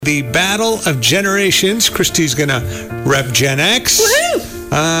The Battle of Generations. Christy's going to rep Gen X.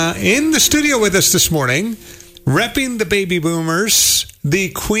 Woohoo! In the studio with us this morning, repping the baby boomers, the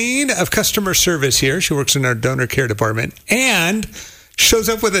queen of customer service here. She works in our donor care department and shows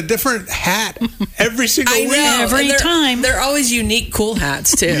up with a different hat every single week. Every time. They're always unique, cool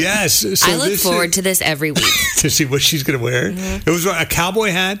hats, too. Yes. So I look forward to this every week. to see what she's going to wear. Mm-hmm. It was a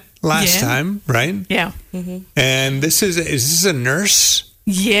cowboy hat last time, right? Yeah. Mm-hmm. And is this a nurse?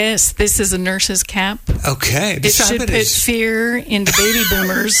 Yes, this is a nurse's cap. Okay. It should put fear into baby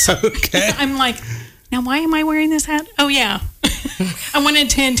boomers. Okay. I'm like, now why am I wearing this hat? Oh, yeah. I wanted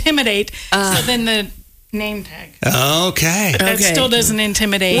to intimidate. So then the name tag. Okay. But that still doesn't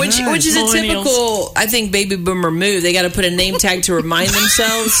intimidate. Which is a typical, I think, baby boomer move. They got to put a name tag to remind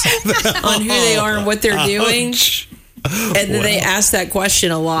themselves on who they are and what they're doing. And then they ask that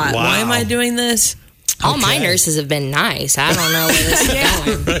question a lot. Wow. Why am I doing this? All my nurses have been nice. I don't know where this is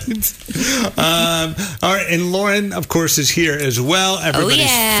going. Right. All right. And Lauren, of course, is here as well. Everybody's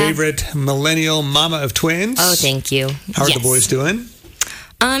favorite millennial mama of twins. Oh, thank you. How are the boys doing?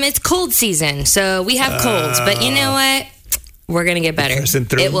 It's cold season, so we have colds. But you know what? We're going to get better.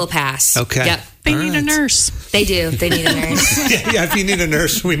 It will pass. Okay. Yep. They need a nurse. They do. They need a nurse. yeah, if you need a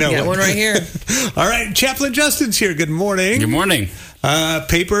nurse, we know Got one right here. All right. Chaplain Justin's here. Good morning. Good morning.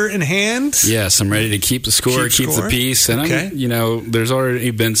 Paper in hand. Yes, I'm ready to keep the score, keep the peace. And there's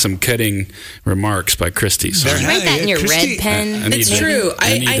already been some cutting remarks by Christy. So Did you write that in your red pen? It's true.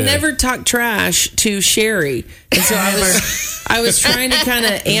 I never talk trash to Sherry. And so I was trying to kind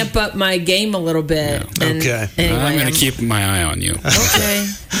of amp up my game a little bit. Yeah. And Anyway, I'm going to keep my eye on you. Okay.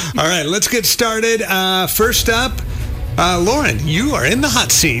 All right, let's get started. First up, Lauren, you are in the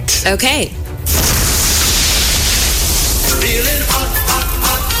hot seat. Okay.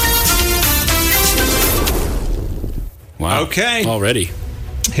 Wow. Okay. Already.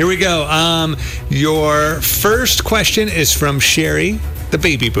 Here we go. Your first question is from Sherry, the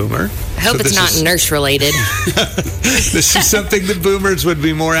baby boomer. I hope it's not nurse related. This is something the boomers would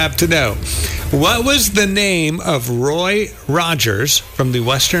be more apt to know. What was the name of Roy Rogers from the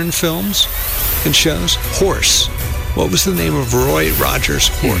Western films and shows? Horse. What was the name of Roy Rogers'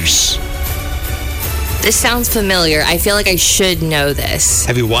 horse? This sounds familiar. I feel like I should know this.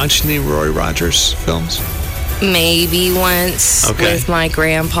 Have you watched any Roy Rogers films? Maybe once with my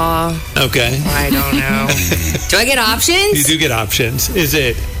grandpa. Okay. I don't know. Do I get options? You do get options. Is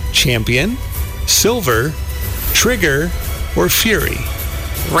it Champion, Silver, Trigger, or Fury?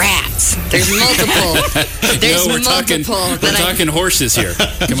 Rats. There's multiple. There's we're multiple. We're talking horses here.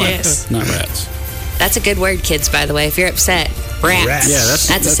 Come Yes. on. Not rats. That's a good word, kids, by the way. If you're upset. Rats.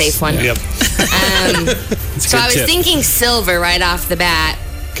 Yeah, that's a safe one. Yep. So I was thinking Silver right off the bat.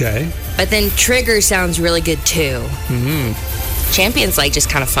 Okay. But then Trigger sounds really good too. Mm-hmm. Champion's like just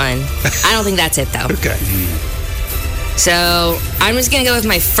kind of fun. I don't think that's it though. Okay. So I'm just going to go with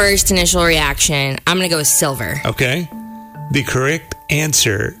my first initial reaction. I'm going to go with Silver. Okay. The correct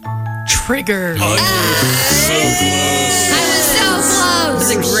answer. Trigger. I was so close.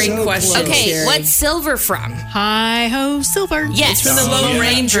 That's a great question. Okay, Sherry. what's Silver from? Hi-ho, Silver. Yes. It's from the Lone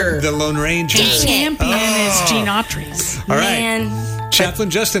Ranger. The Lone Ranger. Champion is Gene Autry's. All right. Man. Chaplain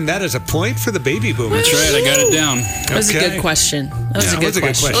Justin, that is a point for the baby boomer. That's right. I got it down. That was a good question. That was a good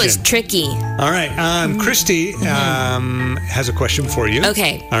question. Oh, it's tricky. All right. Christy has a question for you.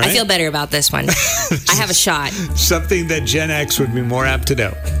 Okay. All right? I feel better about this one. I have a shot. Something that Gen X would be more apt to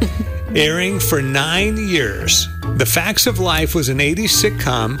know. Airing for 9 years, The Facts of Life was an 80s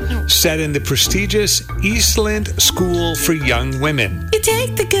sitcom set in the prestigious Eastland School for Young Women. You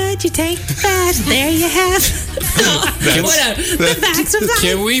take the good, you take the bad. There you have. The facts of life.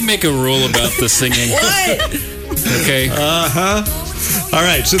 Can we make a rule about the singing? What? Okay. All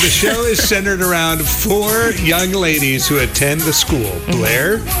right, so the show is centered around 4 young ladies who attend the school.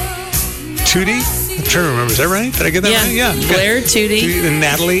 Blair, Tootie, I'm trying to remember. Is that right? Did I get that right? Yeah. Blair, Tootie, and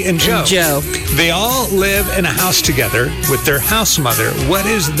Natalie, and Joe. They all live in a house together with their house mother. What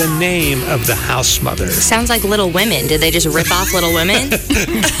is the name of the house mother? Sounds like Little Women. Did they just rip off Little Women? Just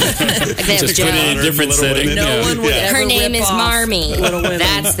put it in a different setting. No one would ever Her name rip is off Marmee. Little Women.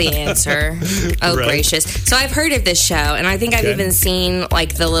 That's the answer. Oh, Right. gracious. So I've heard of this show, and I think I've even seen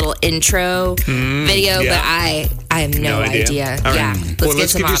like the little intro video, yeah. but I have no idea. All right. Yeah.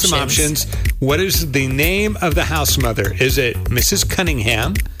 Let's give you some options. What is the name of the house mother? Is it Mrs.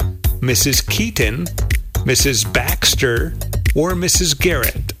 Cunningham, Mrs. Keaton, Mrs. Baxter, or Mrs.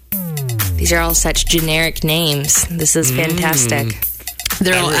 Garrett? These are all such generic names. This is fantastic.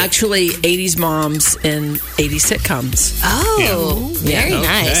 They're all actually 80s moms in 80s sitcoms. Oh, very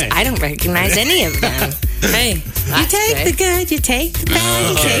nice. Okay. I don't recognize any of them. Hey, you take the good, you take the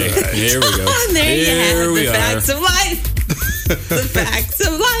bad. Okay, here we go. And there you have the facts of life. The facts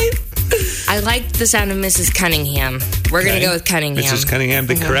of life. I like the sound of Mrs. Cunningham. We're going to go with Cunningham. Mrs. Cunningham.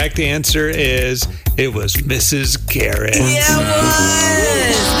 The correct answer is it was Mrs. Garrett. Yeah,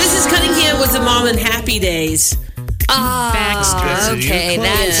 it was. Mrs. Cunningham was the mom in Happy Days. Oh, okay.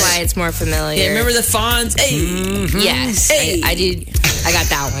 That's why it's more familiar. Yeah, remember the Fonz? Hey. Mm-hmm. Yes, hey. I did. I got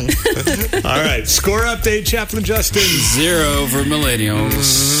that one. All right. Score update, Chaplain Justin. 0 for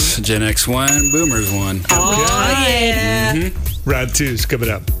millennials. Gen X 1, Boomers 1. Oh, yeah. Mm-hmm. Round 2 is coming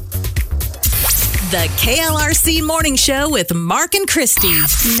up. The KLRC Morning Show with Mark and Christy.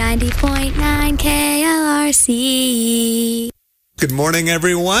 90.9 KLRC. Good morning,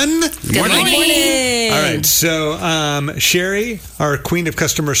 everyone. Good morning. All right, so Sherry, our queen of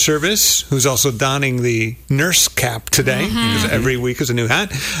customer service, who's also donning the nurse cap today, because every week is a new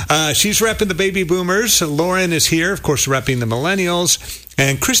hat. She's repping the baby boomers. Lauren is here, of course, repping the millennials.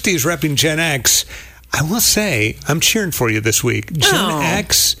 And Christy is repping Gen X. I will say, I'm cheering for you this week. Gen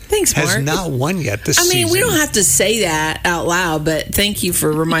X has not won yet this season. I mean, we don't have to say that out loud, but thank you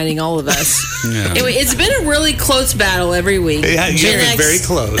for reminding all of us. Anyway, it's been a really close battle every week. Yeah, Gen X very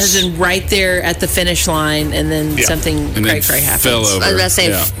close. has been right there at the finish line, and then something cray happens. Fell over. I was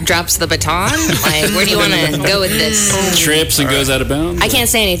about to say, drops the baton? Like, where do you want to go with this? Trips and goes out of bounds? I can't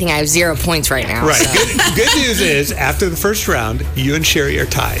say anything. I have 0 points right now. Right. So. Good news is, after the first round, you and Sherry are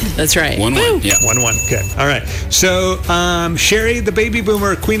tied. That's right. 1-1. Yeah. 1-1. Good. All right. So, Sherry, the baby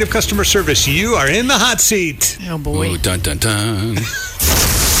boomer, queen of customer service, you are in the hot seat. Oh, boy. Oh, dun, dun, dun.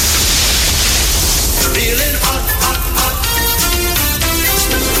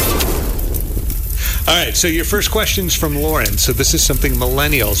 All right. So, your first question's from Lauren. So, this is something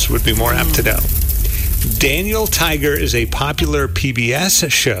millennials would be more apt to know. Daniel Tiger is a popular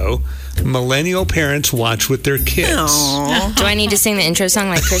PBS show millennial parents watch with their kids. Aww. Do I need to sing the intro song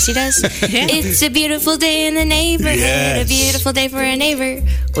like Chrissy does? It's a beautiful day in the neighborhood, a beautiful day for a neighbor.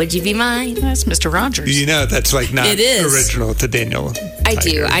 Would you be mine? That's Mr. Rogers. You know, that's like not It is. original to Daniel. I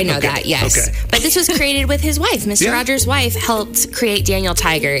do. I know that, yes. Okay. But this was created with his wife. Mr. Rogers' wife helped create Daniel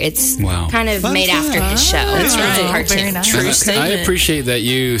Tiger. It's kind of made after his show. That's It's a right. cartoon. Very nice. True I statement. appreciate that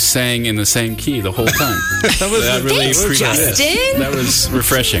you sang in the same key the whole time. I really Thanks, appreciate it. Justin. That was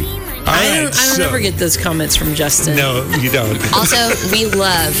refreshing. I don't ever get those comments from Justin. No, you don't. Also, we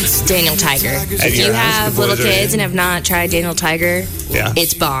love Daniel Tiger. If you have little kids and have not tried Daniel Tiger,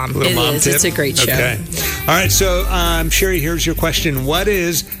 it's bomb. Little It mom is. tip? It's a great show. Okay. All right. So, Sherry, here's your question. What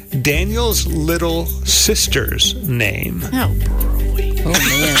is Daniel's little sister's name? Oh, Oh,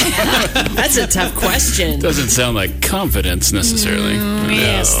 man. That's a tough question. Doesn't sound like confidence necessarily.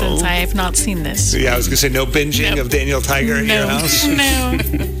 yes, since I have not seen this. Yeah, I was going to say no binging of Daniel Tiger at your house. No.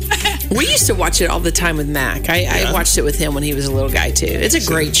 We used to watch it all the time with Mac. I watched it with him when he was a little guy, too. It's a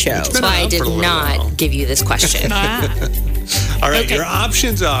great show. It's been That's why I around did for a little while. not give you this question. All right. Okay. Your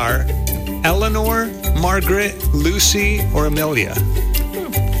options are Eleanor, Margaret, Lucy, or Amelia.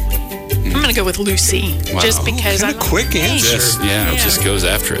 I'm going to go with Lucy, just because Kind of quick answer. It just goes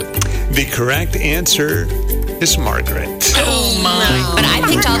after it. The correct answer is Margaret. Oh, my. But I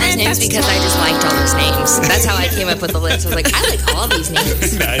picked all those names because I just liked all those names. That's how I came up with the list. I was like, I like all these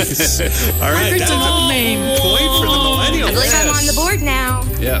names. Nice. All right. Margaret's That's a good name. point for the millennial. I believe I'm on the board now.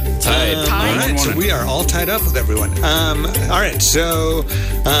 Yeah, tied. All right, so we are all tied up with everyone. All right, so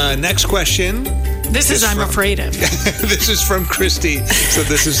next question. This is I'm afraid of. This is from Christy, so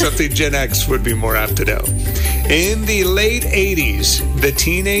this is something Gen X would be more apt to know. In the late 80s, the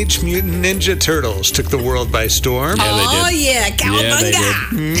Teenage Mutant Ninja Turtles took the world by storm. Oh, yeah. Cowabunga.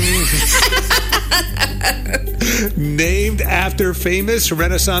 Named after famous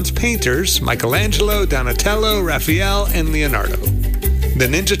Renaissance painters Michelangelo, Donatello, Raphael, and Leonardo. The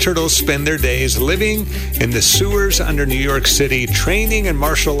Ninja Turtles spend their days living in the sewers under New York City, training in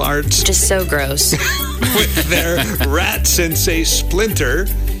martial arts Just so gross. with their rat sensei Splinter,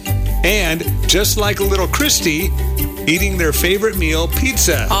 and just like a little Christy, eating their favorite meal,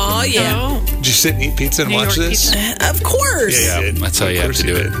 pizza. Oh, yeah. Did you sit and eat pizza and New watch York this? pizza. Of course. Yeah, you did. That's how Of you have course to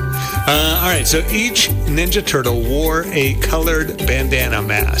do did. it. All right, so each Ninja Turtle wore a colored bandana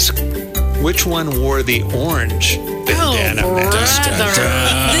mask. Which one wore the orange bandana mask?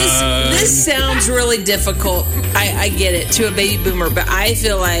 This sounds really difficult. I get it, to a baby boomer, but I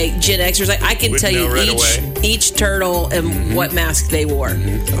feel like Gen Xers, I can Would tell you know right away. each turtle and what mask they wore.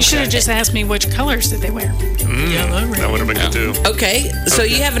 You should have just asked me which colors did they wear. Yellow, red. That would have been good too. Okay, so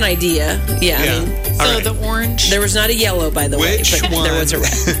you have an idea. Yeah. I mean, All So right. the orange. there was not a yellow, by the way, Which but one? there was a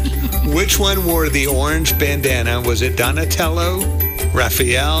red. Which one wore the orange bandana? Was it Donatello,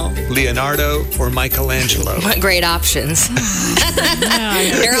 Raphael, Leonardo, or Michelangelo? What great options.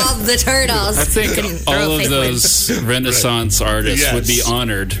 They're all the turtles. I think all of those Renaissance artists would be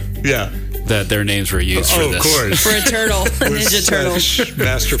honored. Yeah. That their names were used for this. Of course. For a turtle, a Ninja Turtle.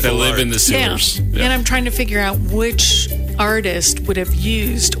 Masterful That live art. in the sewers. Yeah. And I'm trying to figure out which artist would have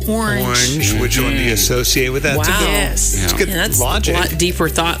used orange. Which one do you associate with that? Wow. Yes. It's good That's logic. a lot deeper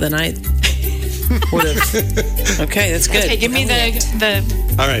thought than I would have. Okay, that's good. Okay, give me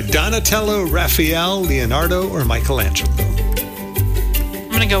the. All right, Donatello, Raphael, Leonardo, or Michelangelo? I'm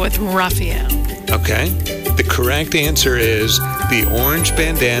going to go with Raphael. Okay. The correct answer is the orange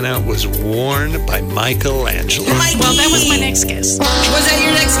bandana was worn by Michelangelo. Well, that was my next guess. Was that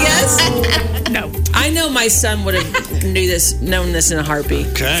your next guess? No. I know my son would have known this in a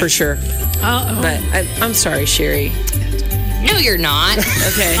heartbeat, for sure. But I'm sorry, Sherry. No, you're not.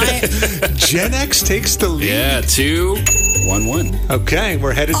 Okay. Gen X takes the lead. Yeah, 2-1-1. Okay,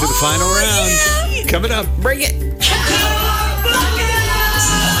 we're headed to the final round. Coming up. Bring it.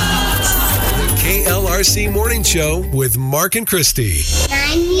 KLRC Morning Show with Mark and Christy.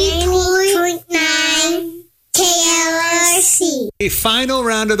 98.9 KLRC. A final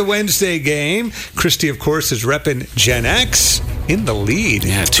round of the Wednesday game. Christy, of course, is repping Gen X in the lead.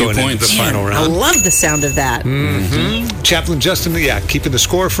 Yeah, 2 going into points. the final I round. love the sound of that. Chaplain Justin, keeping the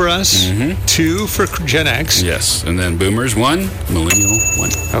score for us. 2 for Gen X. Yes, and then Boomers 1, Millennial 1.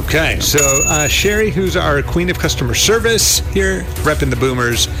 Okay, so Sherry, who's our queen of customer service here, repping the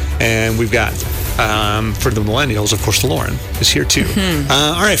Boomers, and we've got for the Millennials, of course, Lauren is here too.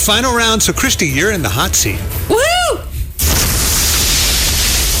 All right, final round. So, Christy, you're in the hot seat. Woo!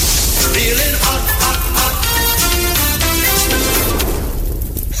 Feeling hot,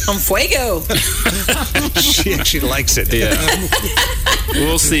 I'm fuego. She actually likes it. Yeah.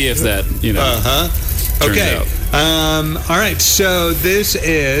 We'll see if that, turns Okay. out. All right. So this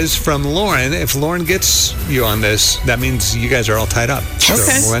is from Lauren. If Lauren gets you on this, that means you guys are all tied up. So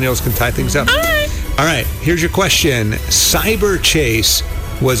Okay. Millennials can tie things up. All right. Here's your question. Cyber Chase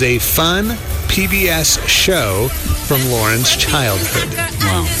was a fun PBS show from Lauren's childhood.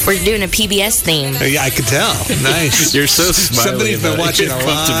 Wow. We're doing a PBS theme. Yeah, I could tell. Nice. You're so smiley. Somebody's been about it. watching You're a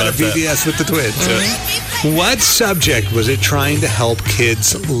pumped lot of about that. PBS with the twins. What subject was it trying to help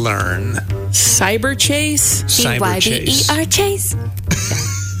kids learn? Cyber chase? Cyber Chase. CYBER Chase.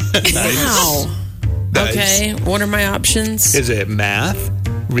 Wow. Nice. Okay, what are my options? Is it math,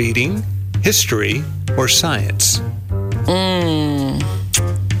 reading, history, or science?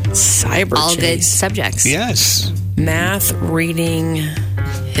 Cyber All good chase. subjects. Yes. Math, reading,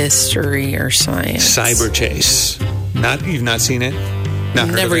 history, or science. Cyber Chase. You've not seen it? Not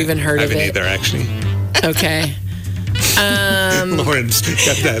heard Never of it? even heard I of haven't it. either, actually. Okay. Lauren's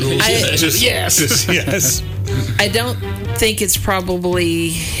got that little yes. I don't think it's probably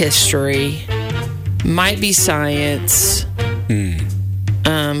history. Might be science.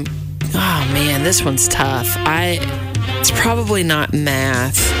 Oh man, this one's tough. It's probably not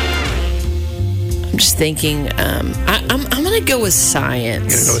math. I'm just thinking. I'm gonna go with science.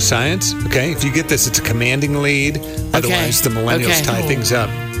 You're going to go with science? Okay. If you get this, it's a commanding lead. Otherwise, the millennials tie things up.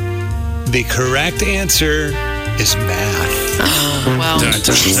 The correct answer is math. Well, Dun, dun,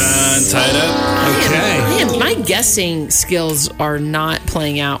 dun, tied up. Okay. my guessing skills are not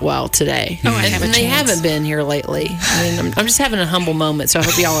playing out well today. Oh, I have a and they chance. haven't been here lately. I mean, I'm just having a humble moment, so I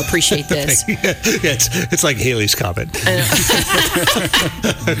hope y'all appreciate this. Yeah, it's like Haley's comment. I'm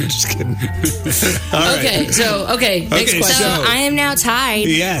just kidding. All right. Okay, so next Okay, question. So I am now tied.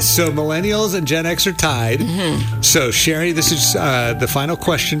 Yes, so millennials and Gen X are tied. So, Sherry, this is the final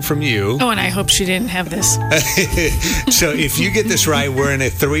question from you. Oh, and I hope she didn't have this. So, if you get this right, we're in a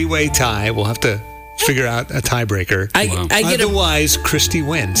 3-way tie. We'll have to figure out a tiebreaker. I get Otherwise, Christy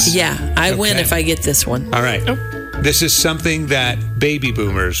wins. I win Okay. if I get this one. All right. This is something that baby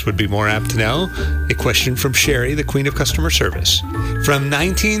boomers would be more apt to know. A question from Sherry, the queen of customer service. From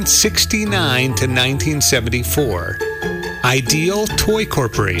 1969 to 1974, Ideal Toy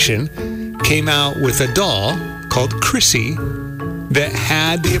Corporation came out with a doll called Chrissy that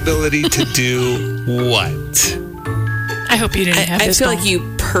had the ability to do what? I hope you didn't have I this. feel doll. like you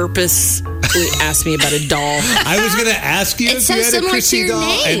purposely asked me about a doll. I was going to ask you It's if you so had a similar to Chrissy your doll,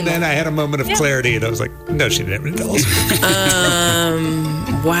 name. and then I had a moment of clarity, and I was like, no, she didn't have any dolls.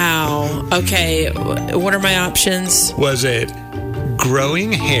 Wow. Okay, what are my options? Was it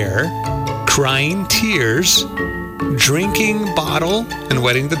growing hair, crying tears, drinking bottle and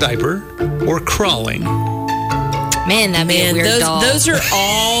wetting the diaper, or crawling? Man, that'd be a weird doll. those are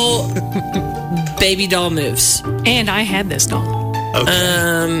all baby doll moves. And I had this doll.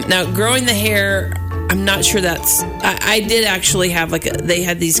 Okay. Now, growing the hair, I'm not sure that's. I did actually have they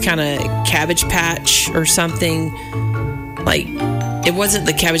had these kind of Cabbage Patch or something. Like, it wasn't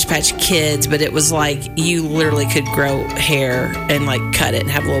the Cabbage Patch Kids, but it was like you literally could grow hair and like cut it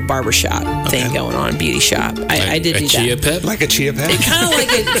and have a little barbershop thing going on, beauty shop. I did do that. Chia pet? Like a chia pet?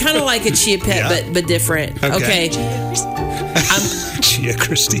 Kind of like a chia pet, but different. Okay. Chia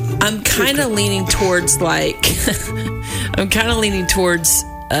Christy. I'm kind of leaning towards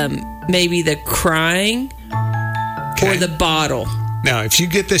maybe the crying or the bottle. Now, if you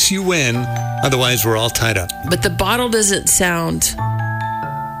get this, you win. Otherwise, we're all tied up. But the bottle doesn't sound.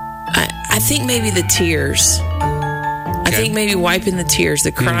 I think maybe the tears. I think maybe wiping the tears,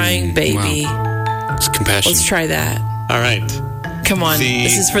 the crying baby. Wow. It's compassion. Let's try that. All right. Come on.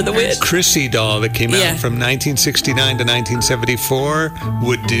 This is for the win. Chrissy doll that came out from 1969 to 1974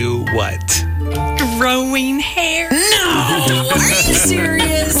 would do what? Growing hair. No! Are you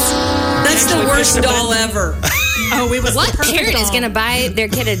serious? That's the worst doll ever. Oh, it was what parent is going to buy their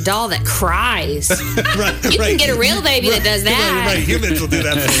kid a doll that cries? You can get a real baby that does that. Right, humans will do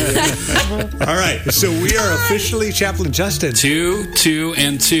that for you. All right, so we are officially Chaplain Justin. 2, 2,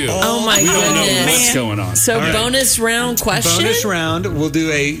 and 2. Oh my goodness. We don't know what's going on. So bonus round question? Bonus round, we'll do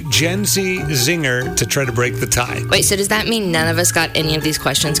a Gen Z zinger to try to break the tie. Wait, so does that mean none of us got any of these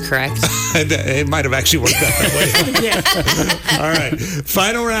questions correct? It might have actually worked out that way. Yeah. All right,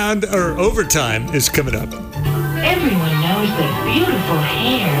 final round or overtime is coming up. Everyone knows that beautiful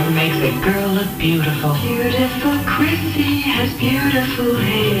hair makes a girl look beautiful. Beautiful Chrissy has beautiful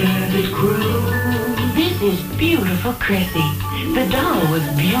hair that grows. This is beautiful Chrissy, the doll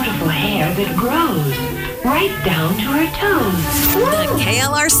with beautiful hair that grows right down to her toes. The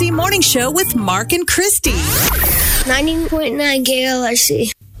KLRC Morning Show with Mark and Christy. 90.9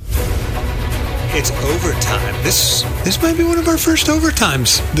 KLRC. It's overtime. This might be one of our first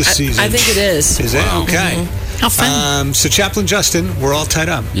overtimes this season. I think it is. Is it? Okay. Mm-hmm. How fun. So Chaplain Justin, we're all tied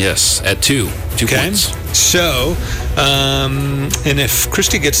up. Yes, at 2 points. So, and if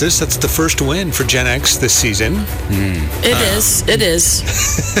Christy gets this, that's the first win for Gen X this season. It is.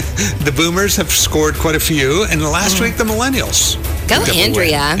 The Boomers have scored quite a few, and last week the Millennials. Go,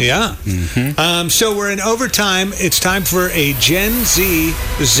 Andrea. Yeah. Mm-hmm. So we're in overtime. It's time for a Gen Z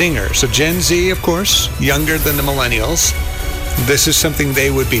zinger. So Gen Z, of course, younger than the Millennials. This is something they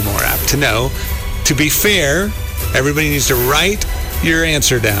would be more apt to know. To be fair, everybody needs to write your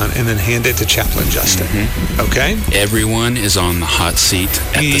answer down and then hand it to Chaplain Justin. Mm-hmm. Okay? Everyone is on the hot seat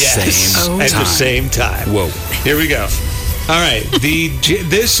at the same time. At the same time. Whoa. Here we go. All right.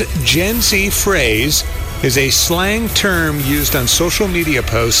 This Gen Z phrase is a slang term used on social media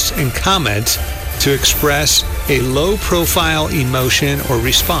posts and comments to express a low-profile emotion or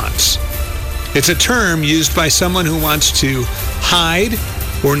response. It's a term used by someone who wants to hide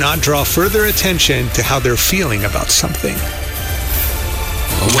or not draw further attention to how they're feeling about something.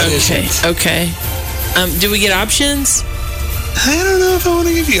 What is it? Okay. Do we get options? I don't know if I want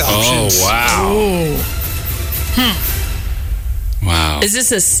to give you options. Oh, wow. Wow. Is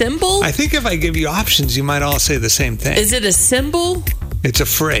this a symbol? I think if I give you options, you might all say the same thing. Is it a symbol? It's a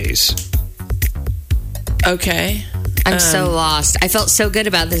phrase. Okay. I'm so lost. I felt so good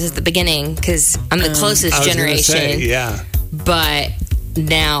about this at the beginning because I'm the closest generation. Say, yeah. But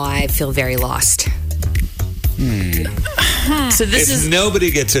now I feel very lost. So this if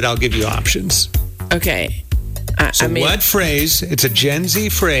nobody gets it, I'll give you options. Okay. What phrase? It's a Gen Z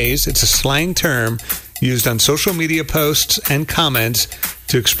phrase. It's a slang term used on social media posts and comments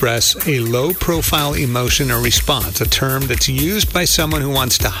to express a low-profile emotion or response. A term that's used by someone who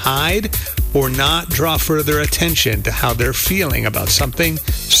wants to hide or not draw further attention to how they're feeling about something,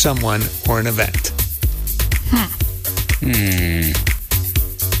 someone, or an event.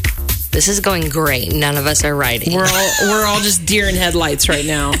 This is going great. None of us are writing. We're all just deer in headlights right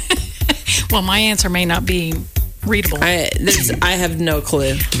now. Well, my answer may not be readable. I have no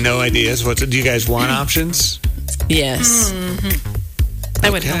clue. No ideas. Do you guys want options? Yes. I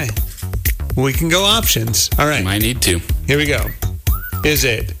would help. We can go options. All right. Might need to. Here we go. Is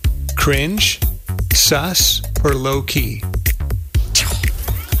it cringe, sus, or low key?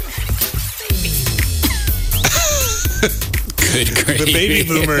 Good gravy. The baby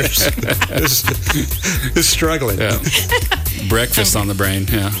boomers is struggling. Yeah. Breakfast on the brain.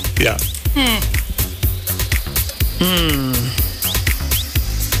 Yeah. Yeah.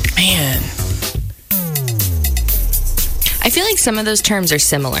 Man. I feel like some of those terms are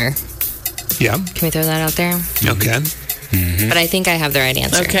similar. Yeah. Can we throw that out there? Okay. Mm-hmm. But I think I have the right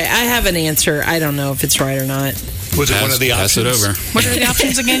answer. Okay, I have an answer. I don't know if it's right or not. Was it one of the options? Pass it over. What are the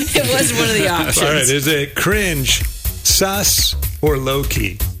options again? It was one of the options. All right. Is it cringe, sus, or low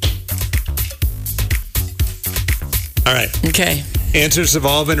key? All right. Okay. Answers have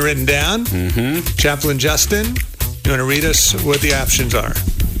all been written down. Mm-hmm. Chaplain Justin, you want to read us what the options are?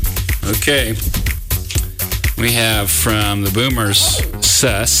 Okay. We have from the boomers,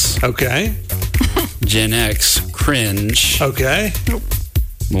 sus. Okay. Gen X, cringe. Okay.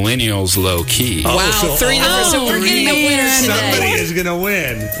 Millennials, low key. Wow, so 3 different. So we're getting a winner today. Somebody is going to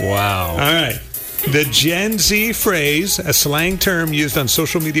win. Wow. All right. The Gen Z phrase, a slang term used on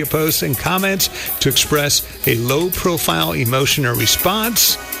social media posts and comments to express a low-profile emotion or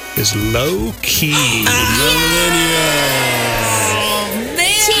response, is low key.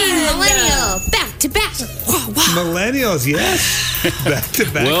 Millennial, back to back. Millennials, yes. Back to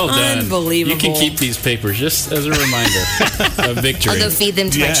back. Well done. Unbelievable. You can keep these papers just as a reminder of victory. I'll go feed them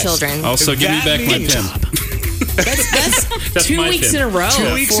to my children. Also, give me That back my means- pen. That's 2 weeks in a row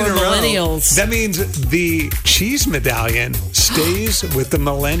 2 weeks for in a millennials. row. That means the cheese medallion stays with the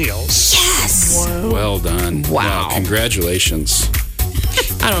millennials. Yes. Well done. Wow. Congratulations.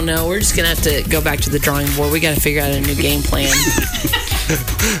 I don't know. We're just going to have to go back to the drawing board. We got to figure out a new game plan.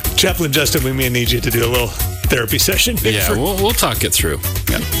 Chaplain Justin, we may need you to do a little therapy session. Yeah, we'll talk it through.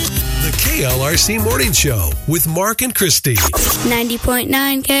 Yeah. The KLRC Morning Show with Mark and Christy.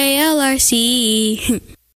 90.9 KLRC.